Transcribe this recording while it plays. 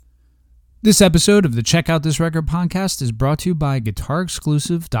This episode of the Check Out This Record podcast is brought to you by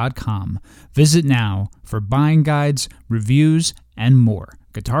GuitarExclusive.com. Visit now for buying guides, reviews, and more.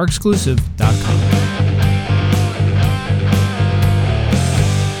 GuitarExclusive.com.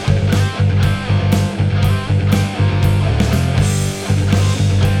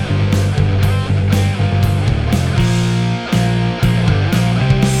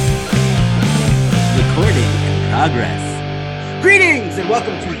 Progress. Greetings and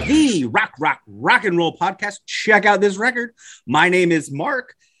welcome to the Rock and Roll podcast. Check out this record. My name is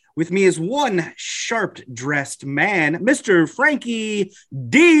Mark. With me is one sharp-dressed man, Mr. Frankie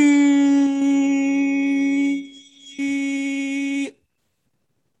D.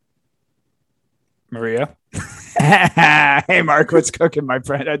 Maria. Hey, Mark, what's cooking, my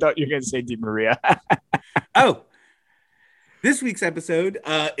friend? I thought you were going to say Di Maria. Oh, this week's episode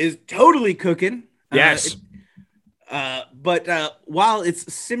is totally cooking. Yes. But while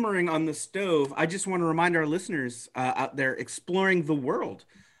it's simmering on the stove, I just want to remind our listeners out there exploring the world,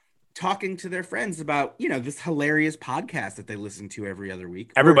 talking to their friends about, this hilarious podcast that they listen to every other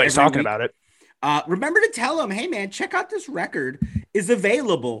week. Everybody's talking about it. Remember to tell them, hey, man, check out this record. Is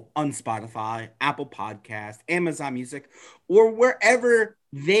available on Spotify, Apple Podcast, Amazon Music, or wherever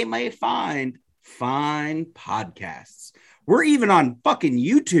they may find fine podcasts. We're even on fucking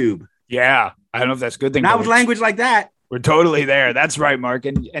YouTube. Yeah, I don't know if that's a good thing. Not with language like that. We're totally there. That's right, Mark.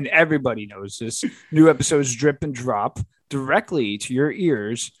 And everybody knows this. New episodes drip and drop directly to your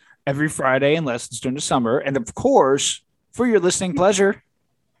ears every Friday, unless it's during the summer. And of course, for your listening pleasure.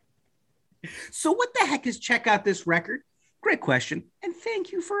 So what the heck is Check Out This Record? Great question. And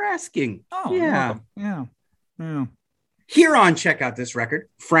thank you for asking. Oh, yeah. Yeah. Here on Check Out This Record,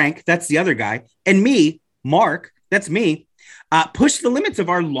 Frank, that's the other guy, and me, Mark, that's me, push the limits of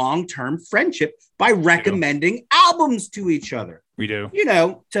our long-term friendship by recommending albums to each other. We do.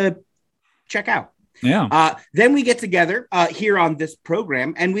 To check out. Yeah. Then we get together here on this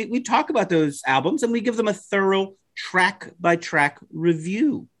program and we talk about those albums and we give them a thorough track-by-track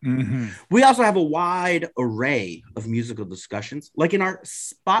review. Mm-hmm. We also have a wide array of musical discussions, like in our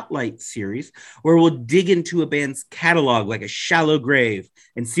Spotlight series, where we'll dig into a band's catalog like a shallow grave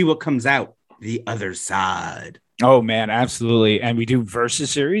and see what comes out the other side. Oh, man, absolutely. And we do Versus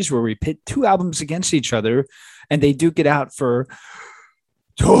series where we pit two albums against each other and they duke it out for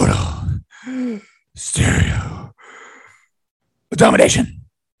total stereo domination.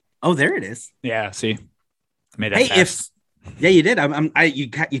 Oh, there it is. Yeah, see? I made that fast. Yeah, you did.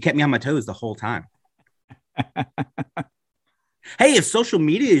 You kept me on my toes the whole time. Hey, if social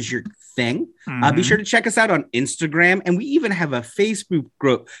media is your thing, be sure to check us out on Instagram, and we even have a Facebook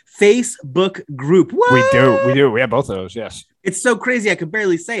group. What? We do. We have both of those. Yes. It's so crazy I could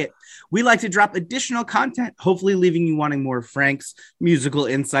barely say it. We like to drop additional content, hopefully leaving you wanting more of Frank's musical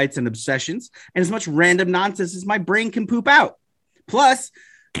insights and obsessions, and as much random nonsense as my brain can poop out. Plus,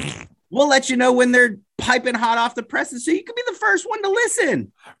 we'll let you know when they're piping hot off the presses, so you can be the first one to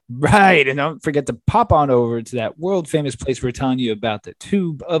listen. Right. And don't forget to pop on over to that world famous place we're telling you about, the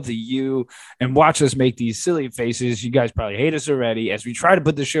Tube of the U, and watch us make these silly faces. You guys probably hate us already as we try to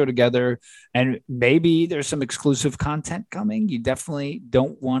put the show together. And maybe there's some exclusive content coming you definitely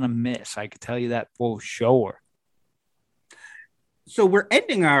don't want to miss. I could tell you that for sure. So we're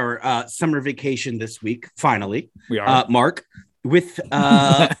ending our summer vacation this week. Finally, we are, Mark, with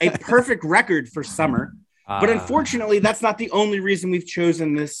a perfect record for summer. But unfortunately, that's not the only reason we've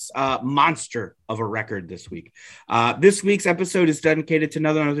chosen this monster of a record this week. This week's episode is dedicated to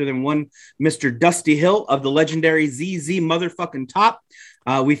none other than one Mr. Dusty Hill of the legendary ZZ motherfucking Top.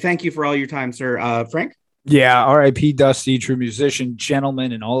 We thank you for all your time, sir. Frank? Yeah, R.I.P. Dusty, true musician,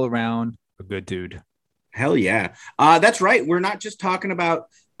 gentleman, and all around a good dude. Hell yeah. That's right. We're not just talking about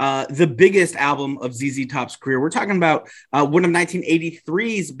the biggest album of ZZ Top's career. We're talking about one of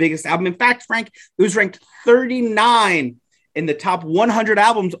 1983's biggest album. In fact, Frank, it was ranked 39 in the top 100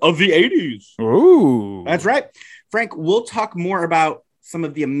 albums of the 80s. Ooh. That's right. Frank, we'll talk more about some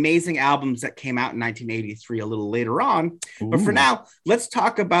of the amazing albums that came out in 1983 a little later on. Ooh. But for now, let's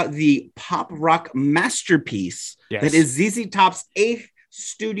talk about the pop rock masterpiece that is ZZ Top's 8th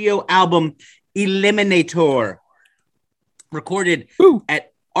studio album, Eliminator, recorded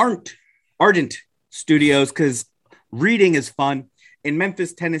at Ardent Studios, because reading is fun, in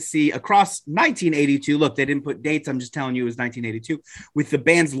Memphis, Tennessee, across 1982. Look, they didn't put dates. I'm just telling you it was 1982, with the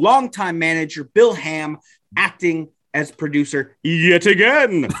band's longtime manager, Bill Ham, acting as producer yet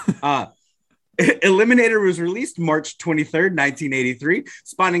again. Eliminator was released March 23rd, 1983,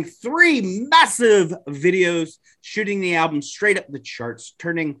 spawning 3 massive videos, shooting the album straight up the charts,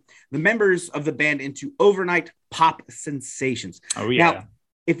 turning the members of the band into overnight pop sensations. Oh, yeah. Now,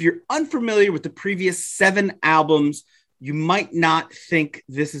 if you're unfamiliar with the previous 7 albums, you might not think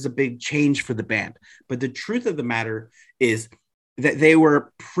this is a big change for the band. But the truth of the matter is that they were a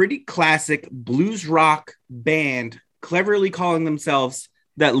pretty classic blues rock band, cleverly calling themselves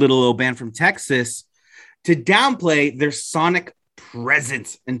that little old band from Texas, to downplay their sonic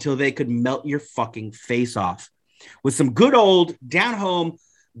presence until they could melt your fucking face off with some good old down home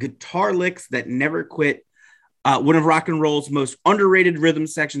guitar licks that never quit. One of rock and roll's most underrated rhythm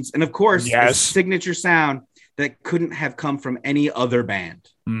sections. And of course, a signature sound that couldn't have come from any other band.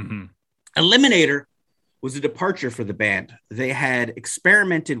 Mm-hmm. Eliminator was a departure for the band. They had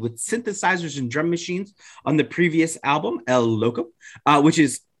experimented with synthesizers and drum machines on the previous album, El Loco, which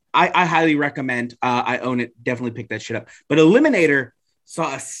is, I highly recommend. I own it. Definitely pick that shit up. But Eliminator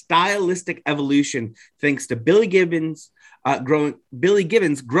saw a stylistic evolution thanks to Billy Gibbons'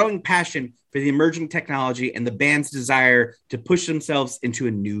 growing passion for the emerging technology and the band's desire to push themselves into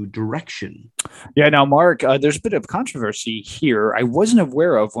a new direction. Yeah, now, Mark, there's a bit of controversy here I wasn't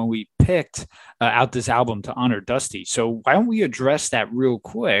aware of when we picked out this album to honor Dusty. So why don't we address that real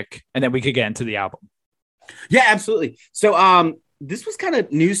quick, and then we could get into the album. Yeah, absolutely. So this was kind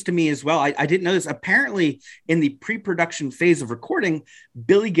of news to me as well. I didn't know this. Apparently, in the pre-production phase of recording,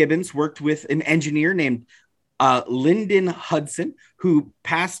 Billy Gibbons worked with an engineer named Lyndon Hudson, who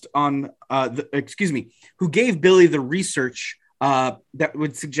passed on, who gave Billy the research that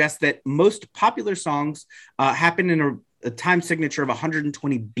would suggest that most popular songs happen in a time signature of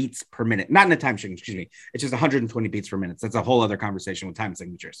 120 beats per minute. Not in a time signature, It's just 120 beats per minute. That's a whole other conversation with time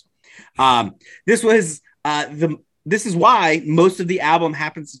signatures. This is why most of the album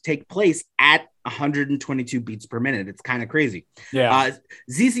happens to take place at 122 beats per minute. It's kind of crazy. Yeah.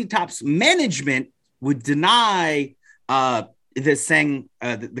 ZZ Top's management would deny this, saying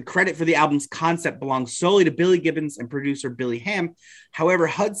the credit for the album's concept belongs solely to Billy Gibbons and producer Billy Ham. However,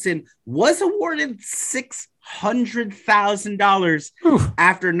 Hudson was awarded $600,000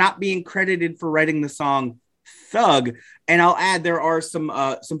 after not being credited for writing the song Thug. And I'll add, there are some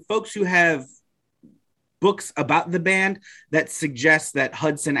folks who have books about the band that suggest that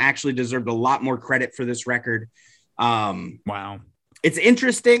Hudson actually deserved a lot more credit for this record. Wow. It's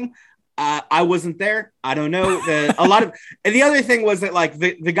interesting. I wasn't there. I don't know. And the other thing was that, like,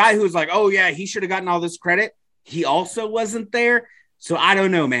 the guy who was like, oh yeah, he should have gotten all this credit, he also wasn't there. So I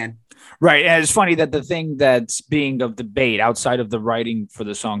don't know, man. Right. And it's funny that the thing that's being of debate outside of the writing for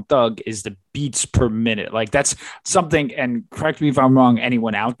the song Thug is the beats per minute. Like, that's something, and correct me if I'm wrong,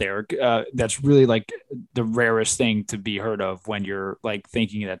 anyone out there, that's really like the rarest thing to be heard of when you're like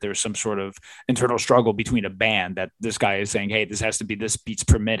thinking that there's some sort of internal struggle between a band, that this guy is saying, hey, this has to be this beats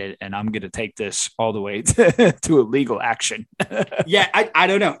per minute, and I'm going to take this all the way to a legal action. Yeah, I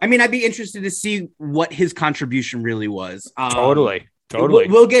don't know. I mean, I'd be interested to see what his contribution really was. Totally.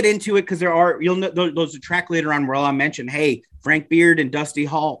 We'll get into it because you'll know, there's a track later on where I'll mention, hey, Frank Beard and Dusty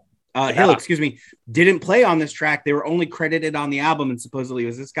Hill, didn't play on this track. They were only credited on the album, and supposedly it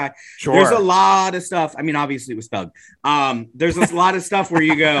was this guy. Sure. There's a lot of stuff. I mean, obviously it was Thug. There's a lot of stuff where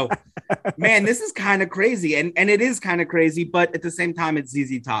you go, man, this is kind of crazy. And it is kind of crazy, but at the same time, it's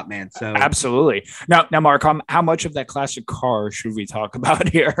ZZ Top, man. So absolutely. Now, Mark, how much of that classic car should we talk about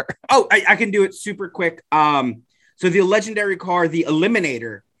here? Oh, I can do it super quick. So the legendary car, the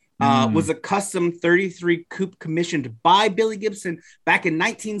Eliminator, was a custom 33 coupe commissioned by Billy Gibson back in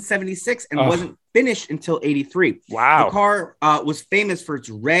 1976 and wasn't finished until 83. Wow. The car was famous for its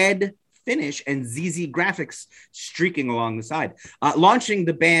red finish and ZZ graphics streaking along the side. Launching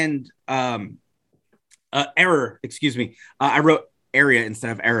the band Error, I wrote Area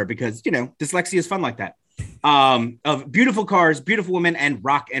instead of Error because, dyslexia is fun like that. Of beautiful cars, beautiful women, and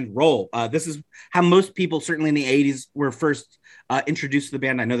rock and roll. This is how most people, certainly in the 80s, were first introduced to the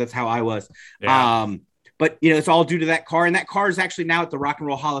band. I know that's how I was. Yeah. But it's all due to that car, and that car is actually now at the Rock and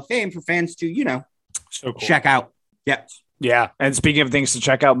Roll Hall of Fame for fans to, so cool. Check out. Yep. Yeah. And speaking of things to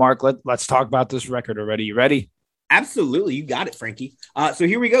check out, Mark, let's talk about this record already. You ready? Absolutely. You got it, Frankie. So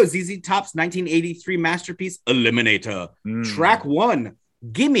here we go. ZZ Top's 1983 masterpiece, Eliminator. Track 1,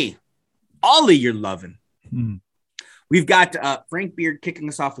 Gimme All of Your Lovin'. We've got Frank Beard kicking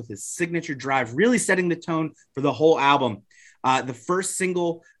us off with his signature drive, really setting the tone for the whole album. The first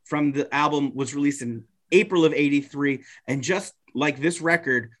single from the album was released in April of 83. And just like this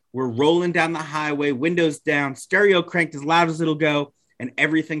record, we're rolling down the highway, windows down, stereo cranked as loud as it'll go, and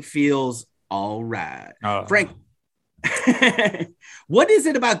everything feels all right. Frank, what is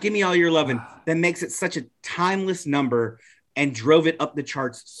it about Gimme All Your Lovin' that makes it such a timeless number and drove it up the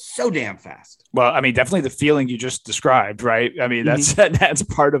charts so damn fast? Well, I mean, definitely the feeling you just described, right? I mean, that's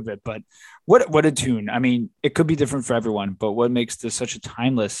part of it. But What a tune. I mean, it could be different for everyone, but what makes this such a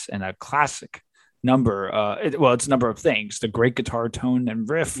timeless and a classic number? It's a number of things: the great guitar tone and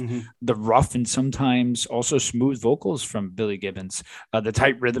riff, the rough and sometimes also smooth vocals from Billy Gibbons, the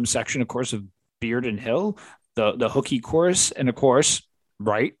tight rhythm section, of course, of Beard and Hill, the hooky chorus, and of course,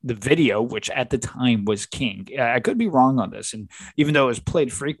 right, the video, which at the time was king. I could be wrong on this, and even though it was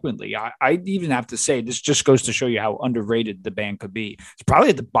played frequently, I even have to say this just goes to show you how underrated the band could be. It's probably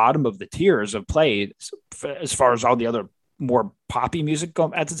at the bottom of the tiers of play as far as all the other more poppy music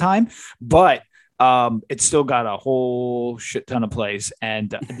at the time, but it's still got a whole shit ton of plays,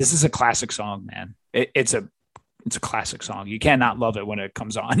 and this is a classic song, man. It's a classic song. You cannot love it when it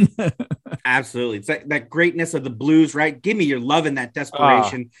comes on. Absolutely. It's that greatness of the blues, right? Give me your love and that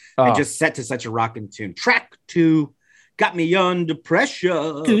desperation, and just set to such a rocking tune. Track 2, Got Me Under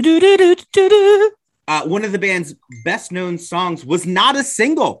Pressure. One of the band's best known songs was not a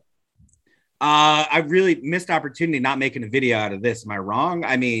single. I really missed opportunity not making a video out of this. Am I wrong?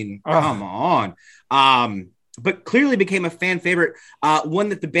 I mean, come on. But clearly became a fan favorite. One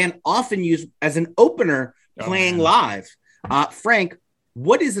that the band often used as an opener playing live. Frank,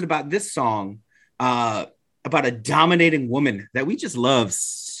 what is it about this song, about a dominating woman that we just love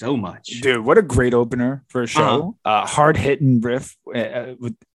so much? Dude, what a great opener for a show. Hard-hitting riff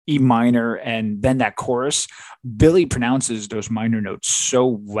with E minor, and then that chorus. Billy pronounces those minor notes so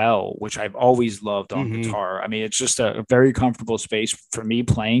well, which I've always loved on guitar. I mean, it's just a very comfortable space for me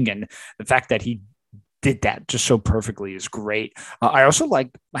playing, and the fact that he did that just so perfectly is great. I also like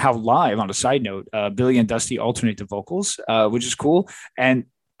how live, on a side note, Billy and Dusty alternate the vocals, which is cool. And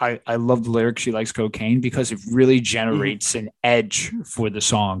I love the lyric, "She likes cocaine," because it really generates an edge for the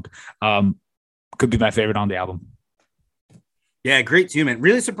song. Could be my favorite on the album. Yeah, great tune, man.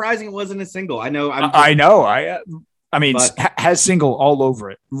 Really surprising it wasn't a single. I know. I know. I mean, it has single all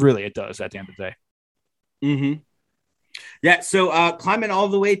over it. Really, it does at the end of the day. Yeah, so climbing all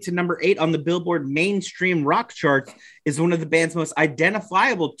the way to number 8 on the Billboard mainstream rock charts is one of the band's most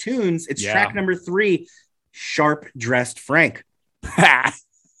identifiable tunes. It's track number 3, Sharp Dressed Frank.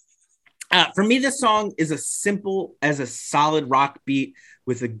 For me, this song is as simple as a solid rock beat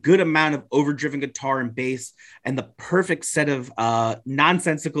with a good amount of overdriven guitar and bass and the perfect set of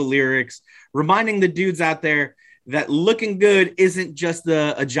nonsensical lyrics, reminding the dudes out there that looking good isn't just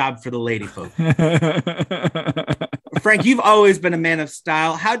a job for the lady folk. Frank, you've always been a man of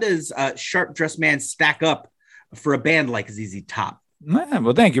style. How does Sharp Dressed Man stack up for a band like ZZ Top?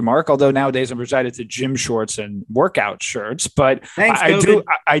 Well, thank you, Mark. Although nowadays I'm resigned to gym shorts and workout shirts, but thanks,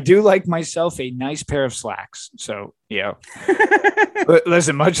 I do like myself a nice pair of slacks. So,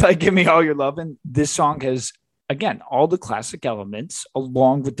 listen, much like Give Me All Your Lovin', this song has, again, all the classic elements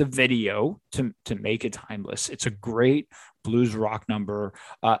along with the video to make it timeless. It's a great blues rock number.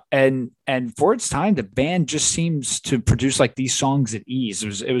 And for its time, the band just seems to produce like these songs at ease.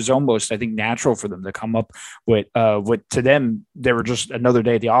 It was almost, I think, natural for them to come up with to them, they were just another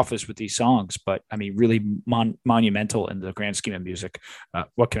day at the office with these songs. But I mean, really monumental in the grand scheme of music.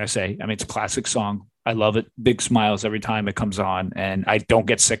 What can I say? I mean, it's a classic song. I love it. Big smiles every time it comes on, and I don't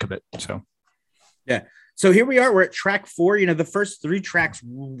get sick of it. So, yeah. So here we are. We're at track 4. The first 3 tracks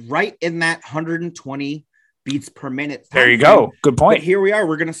right in that 120 beats per minute. There you go. Good point. But here we are.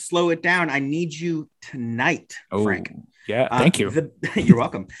 We're going to slow it down. I Need You Tonight, Frank. Yeah, thank you. You're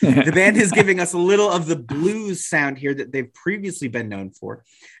welcome. The band is giving us a little of the blues sound here that they've previously been known for.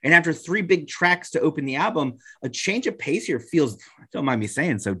 And after 3 big tracks to open the album, a change of pace here feels, don't mind me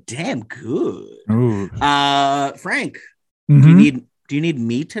saying, so damn good. Frank, do you need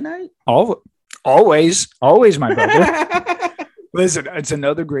me tonight? Always, my brother. Listen, it's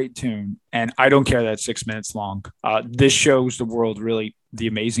another great tune, and I don't care that it's 6 minutes long. This shows the world really the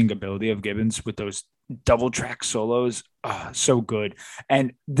amazing ability of Gibbons with those double track solos. So good.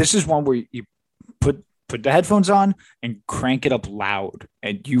 And this is one where you put the headphones on and crank it up loud,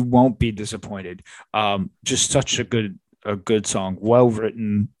 and you won't be disappointed. Just such a good song, well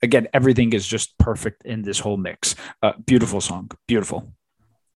written. Again, everything is just perfect in this whole mix. Beautiful song, beautiful.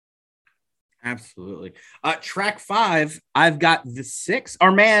 Absolutely. Track 5, I've got The Six.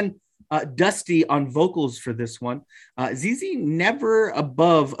 Our man Dusty on vocals for this one. ZZ never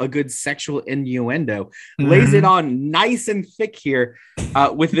above a good sexual innuendo. Lays it on nice and thick here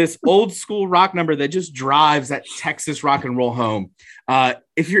with this old school rock number that just drives that Texas rock and roll home.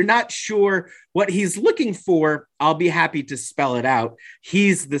 If you're not sure what he's looking for, I'll be happy to spell it out.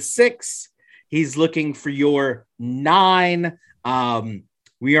 He's the 6. He's looking for your 9.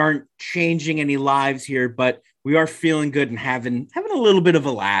 We aren't changing any lives here, but we are feeling good and having a little bit of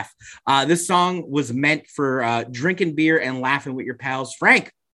a laugh. This song was meant for drinking beer and laughing with your pals.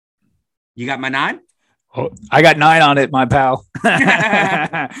 Frank, You got my 9? Oh, I got 9 on it, my pal.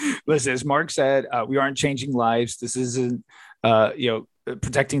 Listen, as Mark said, we aren't changing lives. This isn't,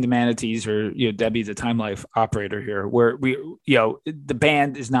 protecting the manatees or, Debbie, the time life operator here, where the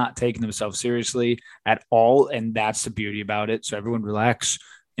band is not taking themselves seriously at all. And that's the beauty about it. So everyone relax,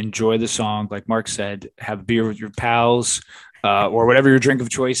 enjoy the song. Like Mark said, have a beer with your pals or whatever your drink of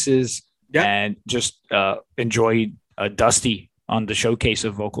choice is. Yep. And just enjoy Dusty on the showcase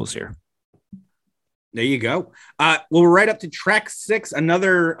of vocals here. There you go. Well, we're right up to track 6.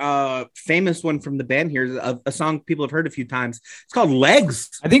 Another famous one from the band here, a song people have heard a few times. It's called Legs.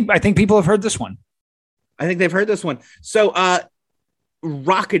 I think people have heard this one. I think they've heard this one. So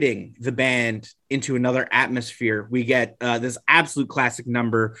rocketing the band into another atmosphere, we get this absolute classic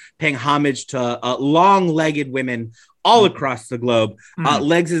number paying homage to long-legged women all across the globe.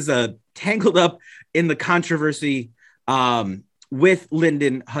 Legs is tangled up in the controversy with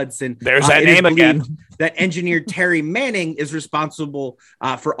Lyndon Hudson. There's that name again. That engineer Terry Manning is responsible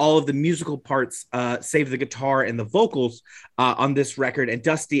for all of the musical parts, save the guitar and the vocals on this record. And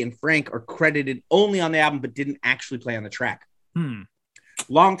Dusty and Frank are credited only on the album, but didn't actually play on the track.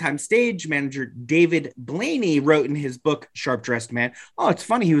 Longtime stage manager David Blaney wrote in his book, Sharp Dressed Man. Oh, it's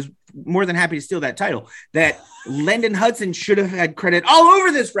funny. He was more than happy to steal that title, that Lyndon Hudson should have had credit all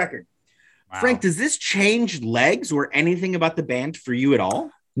over this record. Wow. Frank, does this change Legs or anything about the band for you at all?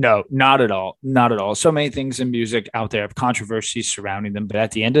 No, not at all. Not at all. So many things in music out there have controversies surrounding them. But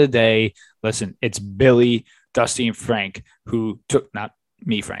at the end of the day, listen, it's Billy, Dusty, and Frank who took, not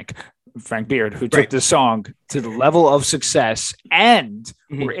me, Frank Beard, who took this song to the level of success and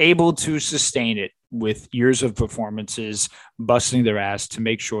were able to sustain it with years of performances, busting their ass to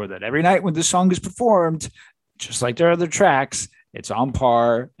make sure that every night when this song is performed, just like their other tracks, it's on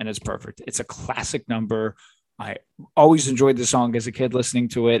par and it's perfect. It's a classic number. I always enjoyed the song as a kid listening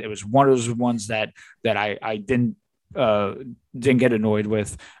to it. It was one of those ones that I didn't get annoyed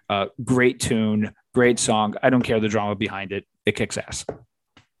with. Great tune, great song. I don't care the drama behind it. It kicks ass.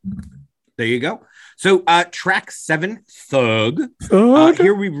 There you go. So track 7, Thug.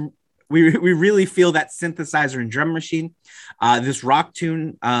 Here we really feel that synthesizer and drum machine. This rock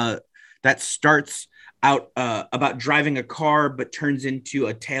tune that starts out about driving a car, but turns into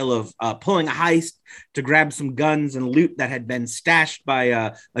a tale of pulling a heist to grab some guns and loot that had been stashed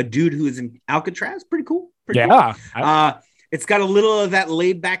by a dude who is in Alcatraz. Pretty cool. Cool. It's got a little of that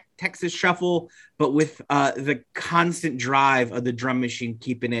laid back Texas shuffle, but with the constant drive of the drum machine,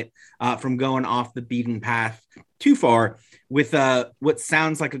 keeping it from going off the beaten path too far with what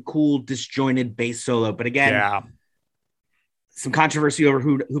sounds like a cool disjointed bass solo. But again, some controversy over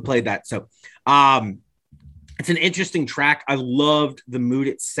who played that. So it's an interesting track. I loved the mood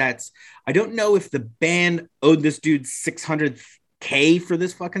it sets. I don't know if the band owed this dude $600K for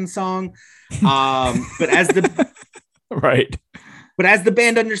this fucking song. But as the But as the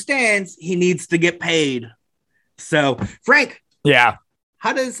band understands, he needs to get paid. So, Frank. Yeah.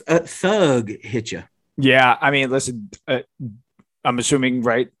 How does a Thug hit you? Yeah. I mean, listen, I'm assuming,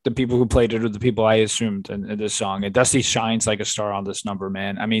 right, the people who played it are the people I assumed in this song. And Dusty shines like a star on this number,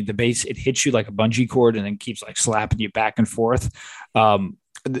 man. I mean, the bass, it hits you like a bungee cord and then keeps like slapping you back and forth.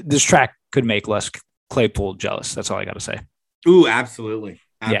 This track could make Les Claypool jealous. That's all I got to say. Ooh, absolutely.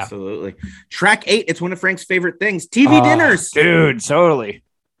 Absolutely. Yeah. Track 8, it's one of Frank's favorite things. TV Dinners. Dude, totally.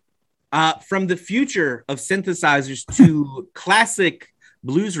 From the future of synthesizers to classic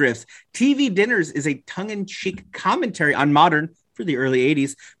blues riffs, TV Dinners is a tongue-in-cheek commentary on modern, for the early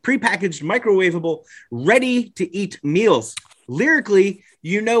 80s, prepackaged, microwavable, ready-to-eat meals. Lyrically,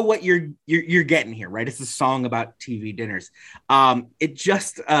 you know what you're getting here, right? It's a song about TV dinners. And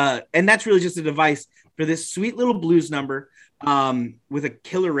that's really just a device for this sweet little blues number with a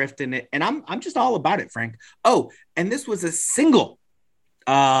killer riff in it. And I'm just all about it, Frank. Oh, and this was a single.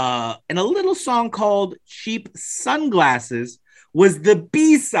 And a little song called Cheap Sunglasses was the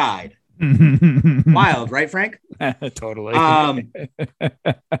B-side. Wild, right, Frank? Totally.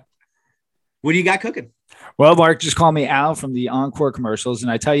 What do you got cooking? Well, Mark, just call me Al from the Encore commercials.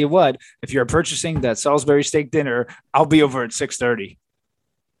 And I tell you what, if you're purchasing that Salisbury steak dinner, I'll be over at 6:30.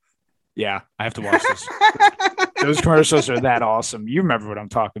 Yeah, I have to watch this. Those commercials are that awesome. You remember what I'm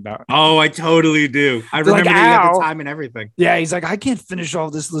talking about. Oh, I totally do. I remember like, at the time and everything. Yeah, he's like, I can't finish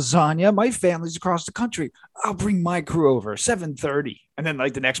all this lasagna. My family's across the country. I'll bring my crew over 7:30. And then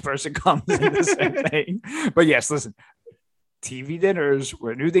like the next person comes in the same thing. But yes, listen, TV dinners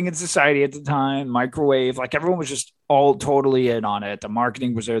were a new thing in society at the time. Microwave, like everyone was just all totally in on it. The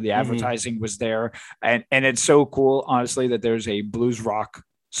marketing was there. The advertising was there. And it's so cool, honestly, that there's a blues rock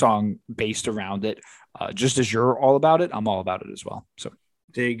song based around it. Just as you're all about it, I'm all about it as well. So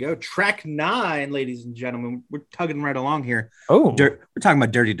There you go. Track 9, ladies and gentlemen. We're tugging right along here. Oh, We're talking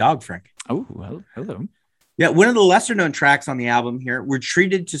about Dirty Dog, Frank. Oh, hello. Yeah, one of the lesser known tracks on the album here. We're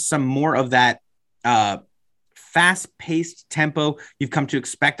treated to some more of that fast-paced tempo you've come to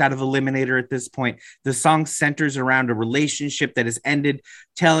expect out of Eliminator at this point. The song centers around a relationship that has ended,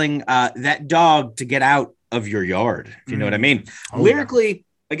 telling that dog to get out of your yard, if you know what I mean. Lyrically,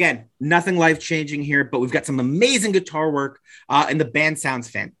 again, nothing life-changing here, but we've got some amazing guitar work, and the band sounds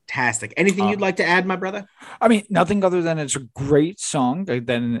fantastic. Anything you'd like to add, my brother? I mean, nothing other than it's a great song.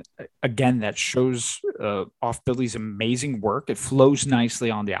 Then, again, that shows off Billy's amazing work. It flows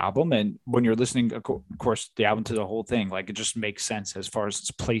nicely on the album, and when you're listening, of course, the album to the whole thing, like it just makes sense as far as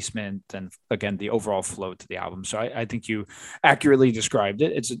its placement and, again, the overall flow to the album. So I think you accurately described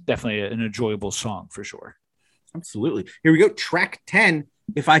it. It's definitely an enjoyable song for sure. Absolutely. Here we go. Track 10.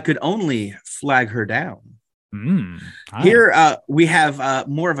 If I Could Only Flag Her Down. Here we have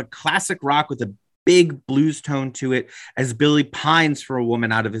more of a classic rock with a big blues tone to it as Billy pines for a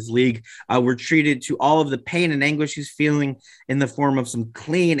woman out of his league. We're treated to all of the pain and anguish he's feeling in the form of some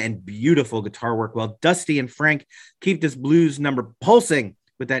clean and beautiful guitar work, while Dusty and Frank keep this blues number pulsing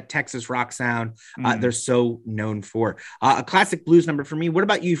with that Texas rock sound they're so known for. A classic blues number for me. What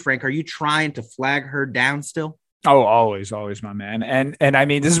about you, Frank? Are you trying to flag her down still? Oh, always, my man. And I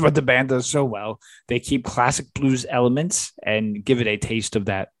mean, this is what the band does so well. They keep classic blues elements and give it a taste of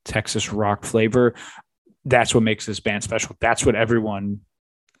that Texas rock flavor. That's what makes this band special. That's what everyone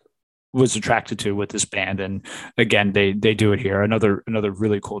was attracted to with this band. And again, they do it here. Another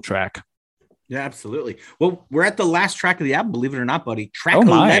really cool track. Yeah, absolutely. Well, we're at the last track of the album, believe it or not, buddy. Track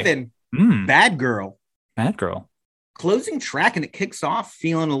 11, Bad Girl. Bad Girl. Closing track, and it kicks off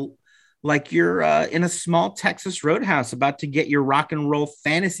feeling like you're in a small Texas roadhouse about to get your rock and roll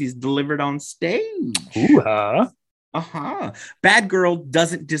fantasies delivered on stage. Bad Girl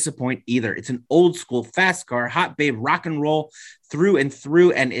doesn't disappoint either. It's an old school, fast car, hot babe rock and roll through and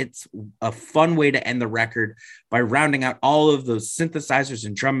through. And it's a fun way to end the record by rounding out all of those synthesizers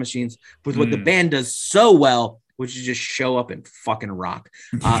and drum machines with what the band does so well, which is just show up and fucking rock.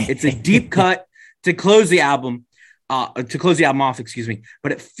 It's a deep cut to close the album. Off, excuse me,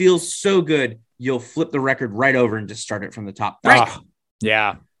 but it feels so good. You'll flip the record right over and just start it from the top. Frank,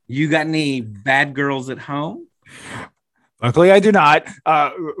 yeah. You got any bad girls at home? Luckily, I do not.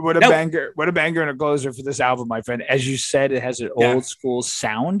 What a banger and a closer for this album, my friend. As you said, it has an old school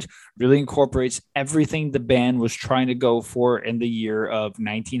sound, really incorporates everything the band was trying to go for in the year of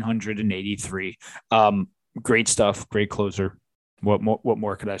 1983. Great stuff. Great closer. What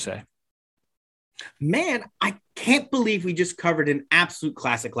more could I say? Man, I can't believe we just covered an absolute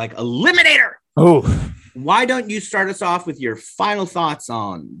classic like Eliminator. Oh, why don't you start us off with your final thoughts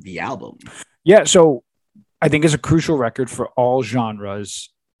on the album? Yeah, so I think it's a crucial record for all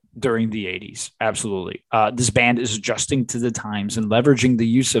genres during the 80s. Absolutely. This band is adjusting to the times and leveraging the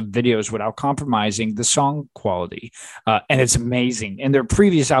use of videos without compromising the song quality. And it's amazing. And their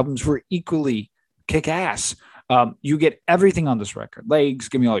previous albums were equally kick-ass. You get everything on this record. Legs,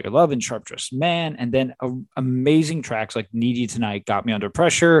 Give Me All Your Love, and Sharp Dressed Man. And then amazing tracks like Need You Tonight, Got Me Under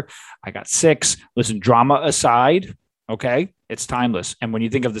Pressure, I Got Six. Listen, drama aside, okay, it's timeless. And when you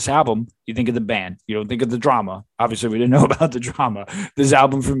think of this album, you think of the band. You don't think of the drama. Obviously, we didn't know about the drama. This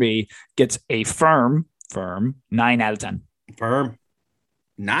album, for me, gets a firm 9 out of 10. Firm.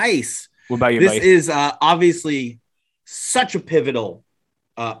 Nice. What about you, This buddy? is obviously such a pivotal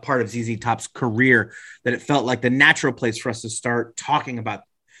part of ZZ Top's career that it felt like the natural place for us to start talking about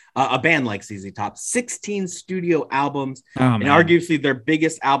a band like ZZ Top. 16 studio albums, and arguably their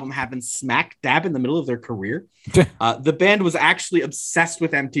biggest album happened smack dab in the middle of their career. The band was actually obsessed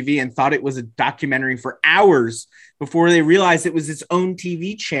with MTV and thought it was a documentary for hours before they realized it was its own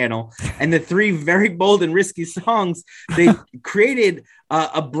TV channel. And the 3 very bold and risky songs, they created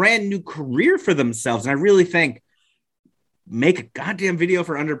a brand new career for themselves. And I really think, make a goddamn video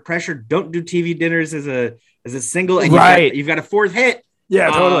for Under Pressure. Don't do TV dinners as a single, and you've got a 4th hit. Yeah,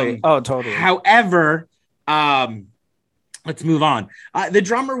 totally. Totally. However, let's move on. The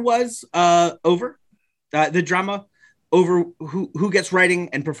drummer was over. The drama over who gets writing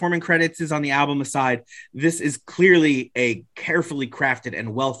and performing credits is on the album aside. This is clearly a carefully crafted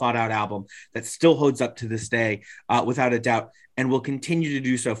and well thought out album that still holds up to this day, without a doubt, and will continue to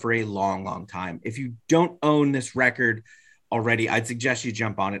do so for a long, long time. If you don't own this record already, I'd suggest you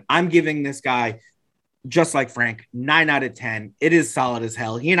jump on it. I'm giving this guy, just like Frank, 9 out of 10. It is solid as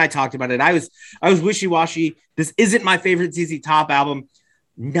hell. He and I talked about it. I was wishy-washy. This isn't my favorite ZZ Top album.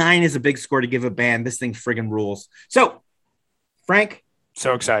 9 is a big score to give a band. This thing friggin' rules. So, Frank.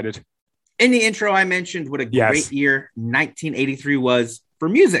 So excited. In the intro, I mentioned what a great year 1983 was for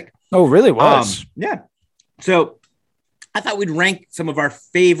music. Oh, really was? Yeah. So I thought we'd rank some of our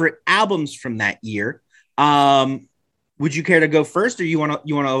favorite albums from that year. Would you care to go first, or you want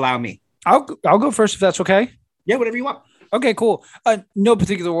to allow me? I'll go first if that's okay. Yeah, whatever you want. Okay, cool. No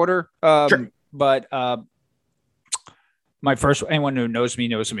particular order. Sure. But my first, anyone who knows me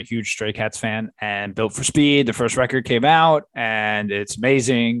knows I'm a huge Stray Cats fan, and Built for Speed, the first record came out, and it's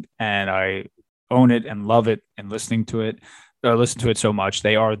amazing, and I own it and love it, and listen to it so much.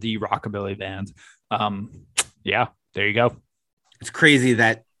 They are the rockabilly band. Yeah, there you go. It's crazy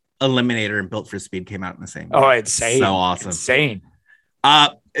that Eliminator and Built for Speed came out in the same year. Oh, insane. So awesome. Insane.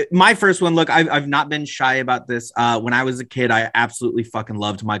 My first one, look, I've not been shy about this. When I was a kid, I absolutely fucking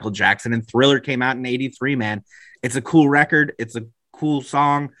loved Michael Jackson, and Thriller came out in 83, man. It's a cool record. It's a cool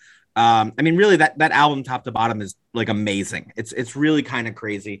song. I mean, really that album top to bottom is like amazing. It's really kind of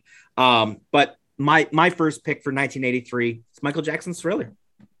crazy. But my first pick for 1983 is Michael Jackson's Thriller.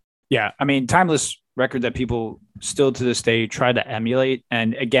 Yeah. I mean, timeless record that people still to this day try to emulate.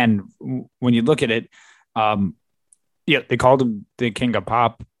 And again, when you look at it, yeah, they called him the king of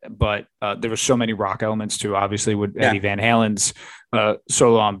pop, but there were so many rock elements too. Obviously, with Eddie Van Halen's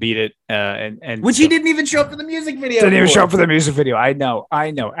solo on "Beat It," and which he didn't even show up for the music video. Didn't even show up for the music video. I know,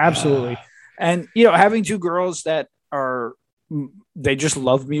 absolutely. And having two girls that they just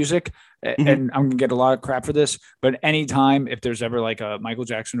love music, and I'm gonna get a lot of crap for this, but anytime if there's ever like a Michael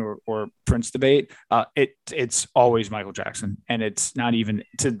Jackson or Prince debate, it's always Michael Jackson, and it's not even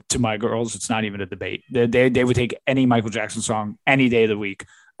to my girls, it's not even a debate. They would take any Michael Jackson song any day of the week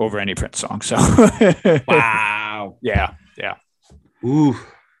over any Prince song. So wow, yeah. Ooh,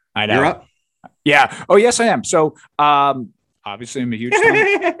 I know. You're up. Yeah. Oh yes, I am. So obviously I'm a huge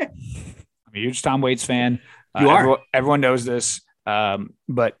Tom Waits fan. You are. Everyone knows this.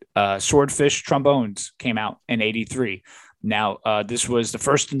 But Swordfish Trombones came out in 83. Now, this was the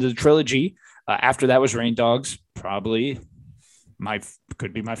first in the trilogy. After that was Rain Dogs, probably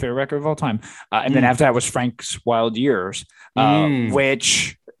could be my favorite record of all time. And then after that was Frank's Wild Years,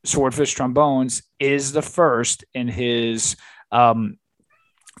 which Swordfish Trombones is the first in his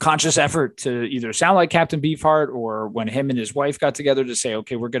conscious effort to either sound like Captain Beefheart, or when him and his wife got together to say,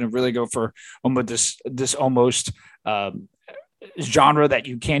 okay, we're going to really go for this almost genre that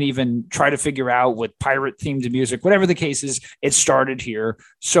you can't even try to figure out with pirate themed music, whatever the case is. It started here.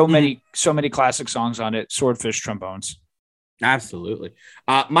 So many classic songs on it. Swordfish Trombones. Absolutely.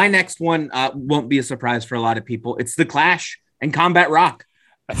 My next one won't be a surprise for a lot of people. It's The Clash and Combat Rock.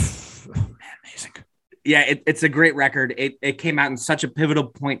 Man, amazing. Yeah, it's a great record. It came out in such a pivotal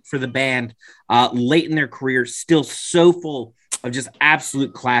point for the band, late in their career, still so full of just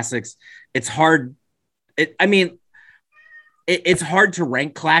absolute classics. It's hard. It's hard to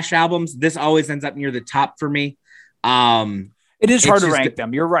rank Clash albums. This always ends up near the top for me. It is hard to rank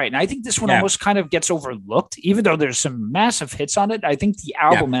them. You're right. And I think this one almost kind of gets overlooked, even though there's some massive hits on it. I think the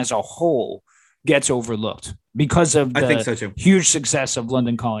album as a whole gets overlooked because of the huge success of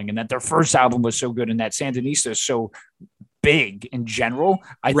London Calling, and that their first album was so good, and that Sandinista is so big in general.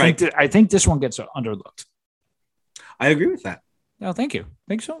 I think this one gets underlooked. I agree with that. No, thank you.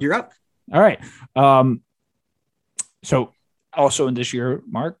 Think so? You're up. All right. So also in this year,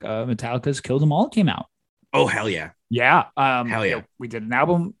 Mark, Metallica's Kill Them All came out. Oh, hell yeah. Yeah. Hell yeah. We did an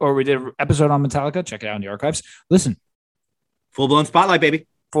album, or we did an episode on Metallica. Check it out in the archives. Listen. Full-blown spotlight, baby.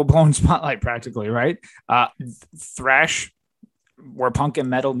 Full-blown spotlight, practically, right? Thrash, where punk and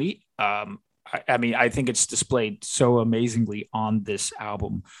metal meet. I mean, I think it's displayed so amazingly on this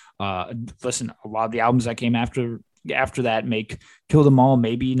album. Listen, a lot of the albums that came after that make Kill Them All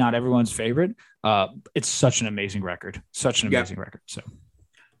maybe not everyone's favorite. It's such an amazing record. Such an amazing record. So,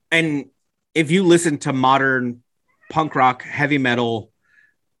 and if you listen to modern punk rock, heavy metal,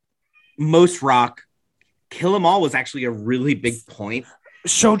 most rock, Kill Them All was actually a really big point.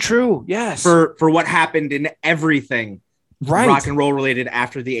 So true. Yes. For what happened in everything rock and roll related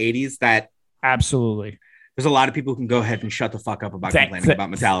after the 80s, that absolutely. There's a lot of people who can go ahead and shut the fuck up about complaining about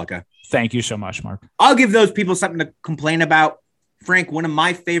Metallica. Thank you so much, Mark. I'll give those people something to complain about. Frank, one of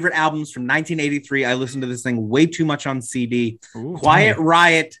my favorite albums from 1983. I listened to this thing way too much on CD. Ooh, Quiet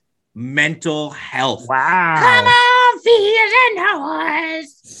Riot, Mental Health. Wow. Come on, feel the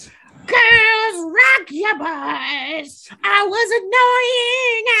noise. Girls, rock your boys. I was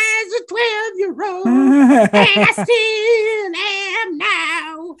annoying as a 12-year-old, and I still am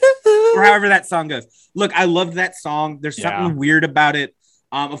now. Or however that song goes. Look, I loved that song. There's something weird about it.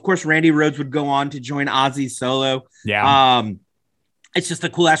 Of course, Randy Rhoads would go on to join Ozzy solo. Yeah. It's just a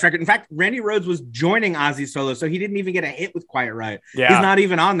cool ass record. In fact, Randy Rhoads was joining Ozzy solo, so he didn't even get a hit with Quiet Riot. Yeah. He's not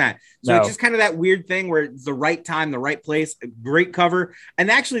even on that. So No. it's just kind of that weird thing where it's the right time, the right place, a great cover.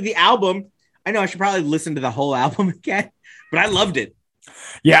 And actually the album, I know I should probably listen to the whole album again, but I loved it.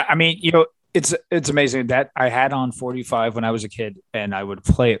 Yeah, I mean, it's amazing that I had on 45 when I was a kid, and I would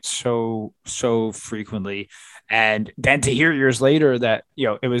play it so frequently. And then to hear years later that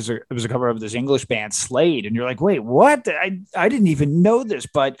it was a cover of this English band Slade, and you're like, wait, what? I didn't even know this,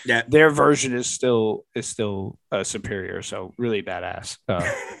 but their version is still superior. So really badass.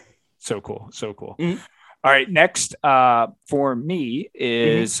 So cool. Mm-hmm. All right, next for me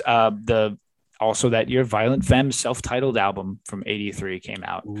is the also that year Violent Femmes self-titled album from '83 came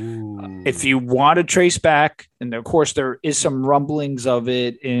out. If you want to trace back, and of course there is some rumblings of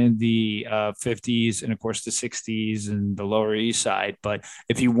it in the 50s and of course the 60s and the Lower East Side, but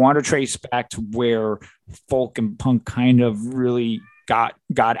if you want to trace back to where folk and punk kind of really got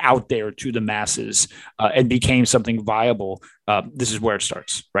out there to the masses and became something viable, this is where it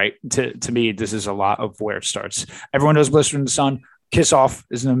starts, right? To me, this is a lot of where it starts. Everyone knows Blister in the Sun. Kiss Off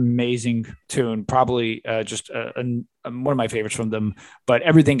is an amazing tune, probably just one of my favorites from them, but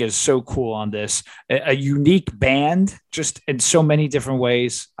everything is so cool on this. A unique band, just in so many different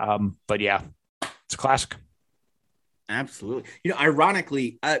ways. But yeah, it's a classic. Absolutely.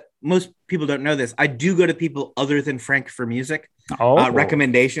 Ironically, most people don't know this. I do go to people other than Frank for music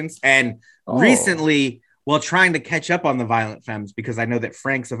recommendations. And recently, while trying to catch up on the Violent Femmes, because I know that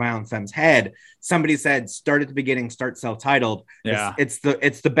Frank's a Violent Femmes head, somebody said, start at the beginning, start self-titled. Yeah. It's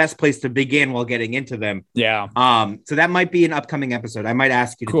the best place to begin while getting into them. Yeah. So that might be an upcoming episode. I might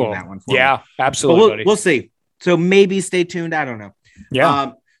ask you to do that one for me. Absolutely. We'll see. So maybe stay tuned. I don't know.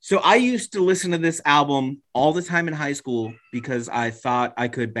 Yeah. So I used to listen to this album all the time in high school because I thought I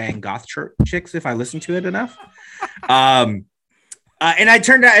could bang goth chicks if I listened to it enough. And I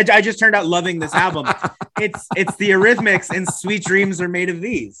just turned out loving this album. It's the Eurythmics and Sweet Dreams Are Made of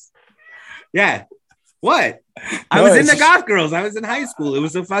These. Yeah. What? I was into goth girls. I was in high school. It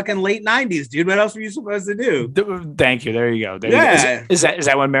was the fucking late 90s, dude. What else were you supposed to do? Thank you. There you go. Is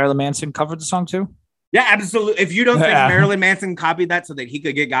that when Marilyn Manson covered the song too? Yeah, absolutely. If you don't think Marilyn Manson copied that so that he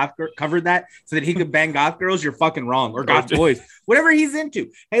could get covered that so that he could bang goth girls, you're fucking wrong. Or goth boys, whatever he's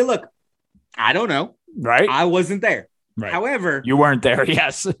into. Hey, look, I don't know. Right? I wasn't there. Right. However, you weren't there.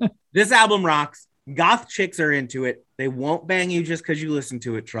 Yes. This album rocks. Goth chicks are into it. They won't bang you just because you listen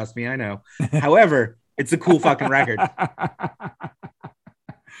to it. Trust me, I know. However, it's a cool fucking record.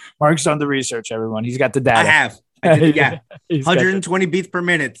 Mark's done the research, everyone. He's got the data. I have. I did, yeah. 120 beats per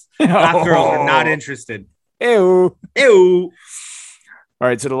minute. Goth girls are not interested. Ew. Ew. All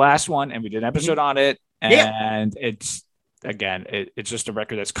right. So the last one, and we did an episode on it. And it's, again, it's just a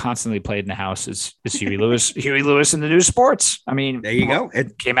record that's constantly played in the house. Is Huey Lewis. Huey Lewis in the News Sports. I mean, there you go.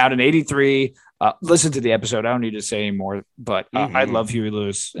 It came out in '83. Listen to the episode. I don't need to say anymore, but I love Huey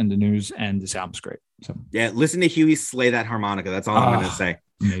Lewis in the News, and this album's great. So yeah, listen to Huey slay that harmonica. That's all I'm going to say.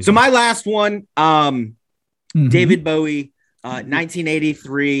 Amazing. So my last one, David Bowie,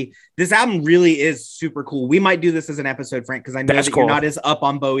 1983. This album really is super cool. We might do this as an episode, Frank, because I know you're not as up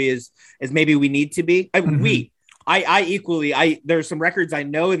on Bowie as maybe we need to be. I equally, there's some records I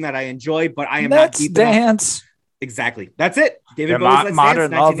know and that I enjoy, but I am not deep Dance. Exactly. That's it. David Bowie's Let's Modern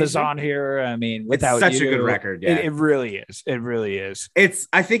Dance, Love is on here. I mean, without it's such a good record. Yeah. It really is. It really is.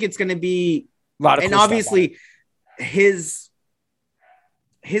 I think it's going to be a lot of and cool obviously his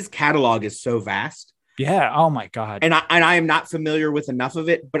catalog is so vast. Yeah. Oh my God. And I am not familiar with enough of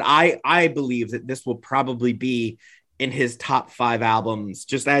it, but I believe that this will probably be in his top 5 albums,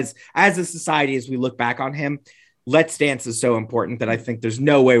 just as a society, as we look back on him. Let's Dance is so important that I think there's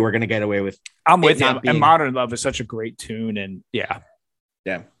no way we're going to get away with. I'm with you. And Modern Love is such a great tune. And yeah.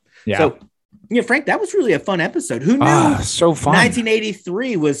 So, Frank, that was really a fun episode. Who knew? So fun.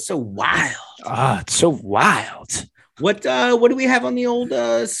 1983 was so wild. It's so wild. What do we have on the old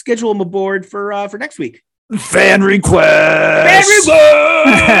schedule board for next week? Fan request.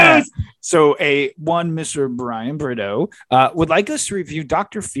 So one Mr. Brian Brideau would like us to review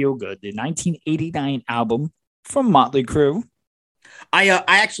Dr. Feelgood, the 1989 album from Motley Crue. I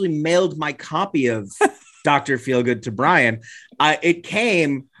actually mailed my copy of Dr. Feelgood to Brian. It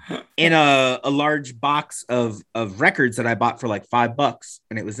came in a large box of records that I bought for like $5,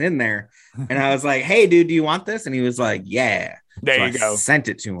 and it was in there. And I was like, "Hey, dude, do you want this?" And he was like, "Yeah." There you go. Sent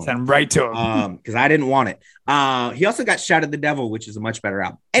it to him. Sent him right to him. Because I didn't want it. He also got Shout at the Devil, which is a much better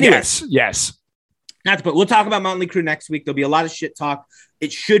album. Anyways, yes. We'll talk about Motley Crue next week. There'll be a lot of shit talk.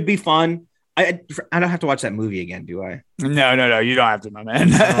 It should be fun. I don't have to watch that movie again, do I? No. You don't have to, my man.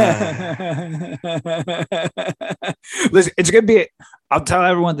 Listen, it's gonna be. I'll tell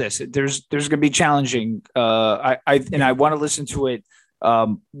everyone this. There's gonna be challenging. I want to listen to it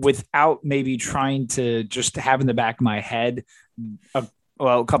without maybe trying to just have in the back of my head a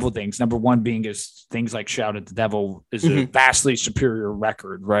couple of things. Number one being is things like Shout at the Devil is a vastly superior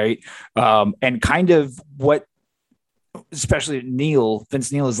record, right? And kind of what, especially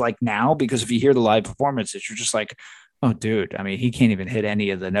Vince Neil is like now, because if you hear the live performances, you're just like, oh, dude, I mean, he can't even hit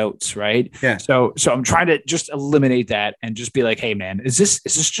any of the notes, right? Yeah. So I'm trying to just eliminate that and just be like, hey, man, is this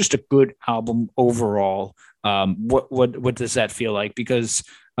just a good album overall? What does that feel like? Because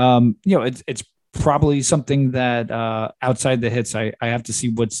it's probably something that outside the hits, I have to see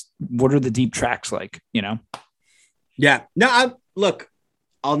what are the deep tracks like, you know? Yeah. No, look,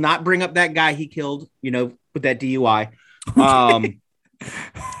 I'll not bring up that guy he killed, with that DUI.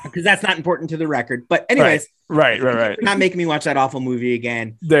 Because that's not important to the record. But anyways, right. Not making me watch that awful movie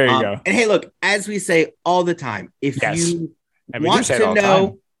again. There you go. And hey, look, as we say all the time, if you want to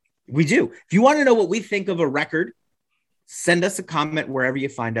know, we do. If you want to know what we think of a record, send us a comment wherever you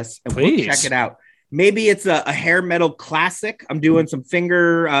find us, and we'll check it out. Maybe it's a hair metal classic. I'm doing some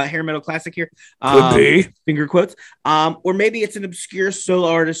finger hair metal classic here. Could be finger quotes. Or maybe it's an obscure solo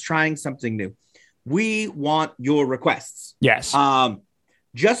artist trying something new. We want your requests. Yes.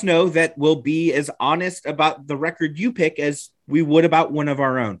 Just know that we'll be as honest about the record you pick as we would about one of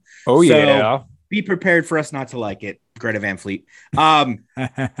our own. Oh, so yeah. Be prepared for us not to like it, Greta Van Fleet. Send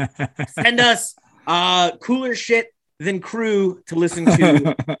us cooler shit than Crew to listen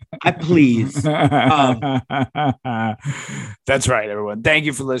to. Please. That's right, everyone. Thank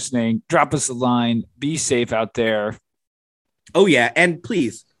you for listening. Drop us a line. Be safe out there. Oh, yeah. And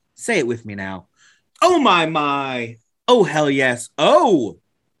please say it with me now. Oh, my. Oh, hell yes. Oh,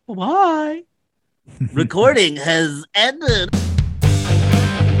 why? Recording has ended.